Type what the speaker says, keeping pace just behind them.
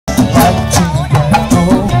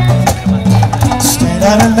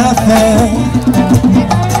out of nothing,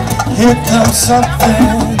 here comes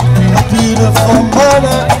something, a beautiful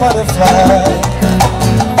monarch butterfly.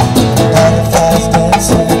 Butterflies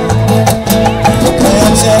dancing,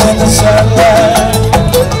 dancing in the sunlight.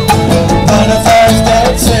 Butterflies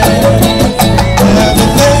dancing,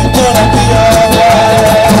 everything gonna be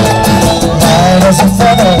alright. Light as a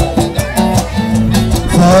feather,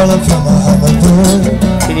 falling from a hummingbird.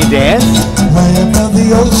 Can you dance? Way above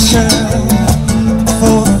the ocean,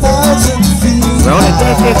 4,000 feet. Rona,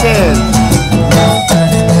 dance.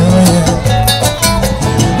 30 million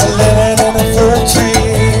living in a fir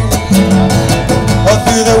tree, all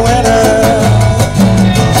through the winter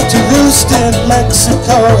to roost in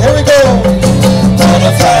Mexico. Here we go.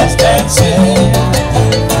 Butterflies dancing,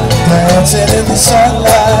 dancing in the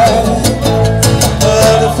sunlight.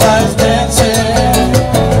 Butterflies dancing,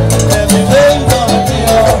 everything gonna be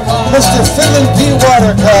alright. Mr. Philip P.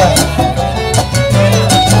 Watercraft.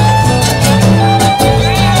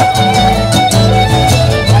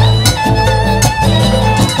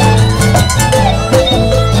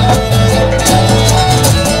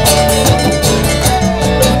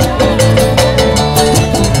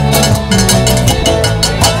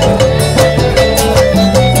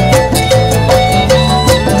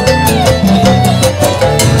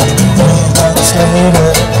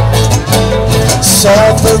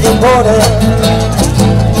 South of the border,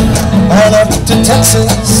 on up to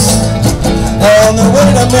Texas, on the way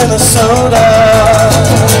to Minnesota.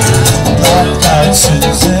 Black-eyed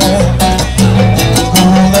Susan,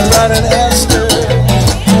 Moonlight and Esther,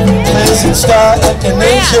 Blazing Star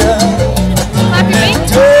Echinacea.